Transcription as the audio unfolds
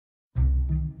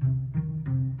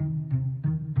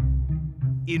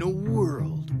In a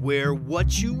world where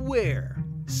what you wear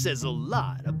says a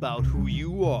lot about who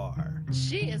you are.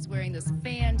 She is wearing this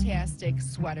fantastic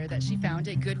sweater that she found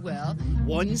at Goodwill.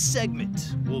 One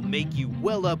segment will make you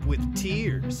well up with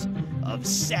tears of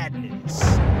sadness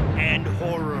and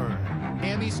horror.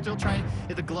 Ammy's still trying.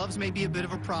 The gloves may be a bit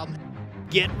of a problem.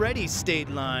 Get ready, State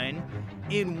Line.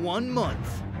 In 1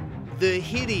 month, the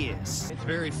hideous, It's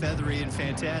very feathery and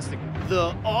fantastic.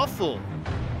 the awful,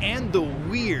 and the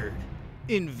weird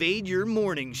invade your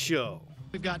morning show.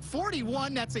 We've got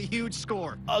 41. That's a huge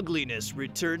score. Ugliness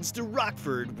returns to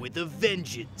Rockford with a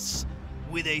vengeance,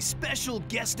 with a special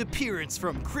guest appearance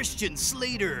from Christian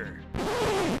Slater.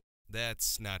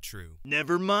 That's not true.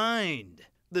 Never mind.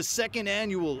 The second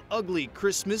annual Ugly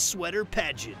Christmas Sweater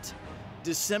Pageant,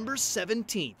 December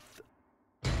 17th.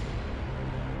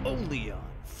 Only on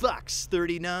Fox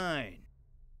 39.